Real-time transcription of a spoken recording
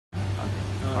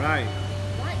Hi.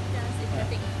 What does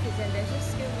effective presentation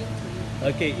skill mean to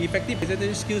you? Okay, effective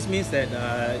presentation skills means that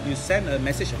you send a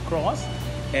message across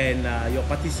and your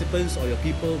participants or your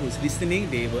people who's listening,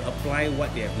 they will apply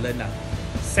what they have learned.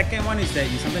 Second one is that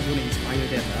you sometimes want to inspire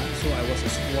them. So I was a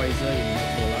supervisor in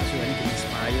Motorola, so I need to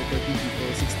inspire 30 people,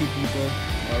 60 people,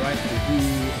 alright, to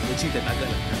achieve the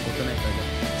target, bottleneck target.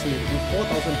 So you do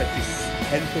 4,000 batteries,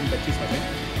 handphone batteries, I think.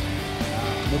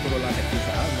 Motorola batteries,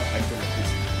 not iPhone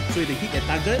batteries. So they hit the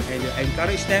target and you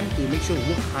encourage them to make sure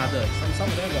work harder. Some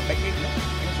of them are backache,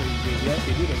 so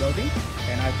they do the welding,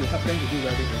 and I have to help them to do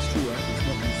welding. It's true, it's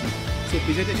not easy. So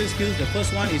presentation skills, the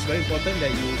first one is very important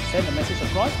that you send a message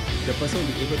across, the person will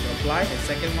be able to apply, and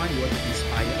second one, you want to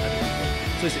inspire other people.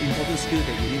 So it's an important skill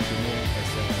that you need to know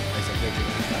as a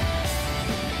graduate.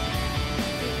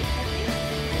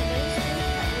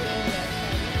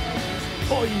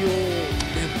 Oh, you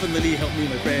definitely help me,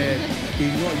 my friend.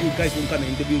 If not, you guys won't come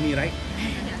and interview me, right?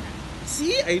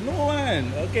 See, I know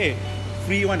one. Okay,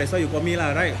 free one, that's why you call me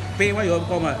lah, right? Pay one, you won't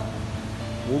call me.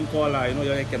 Won't call lah, you know,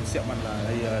 you can siap one lah.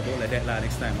 Don't like that lah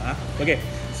next time. Okay,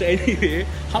 so anyway,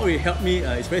 how it helped me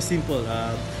is very simple.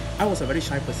 I was a very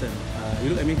shy person. You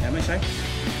look at me, am I shy?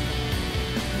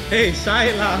 Hey,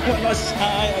 shy lah, I'm not shy.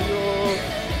 Ayo.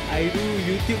 I do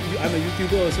YouTube, I'm a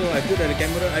YouTuber, so I put at the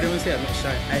camera. I don't say I'm not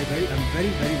shy. I'm very,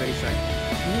 very shy.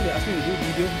 You know, they ask me to do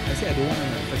video, I say I don't want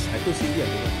at first. I told Cindy I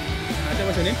don't want.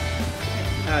 What's your name?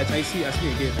 Chai Si asked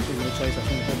me again. I told no choice. I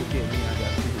told looking at me, they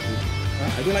asked me to do.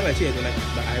 I don't like actually, I don't like,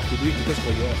 but I have to do it because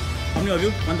for you all. How many of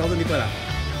you? 1,000 people lah.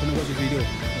 Gonna watch this video.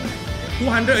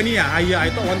 200 only ah?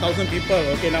 I thought 1,000 people.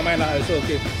 Okay, never mind lah. So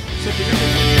okay.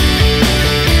 So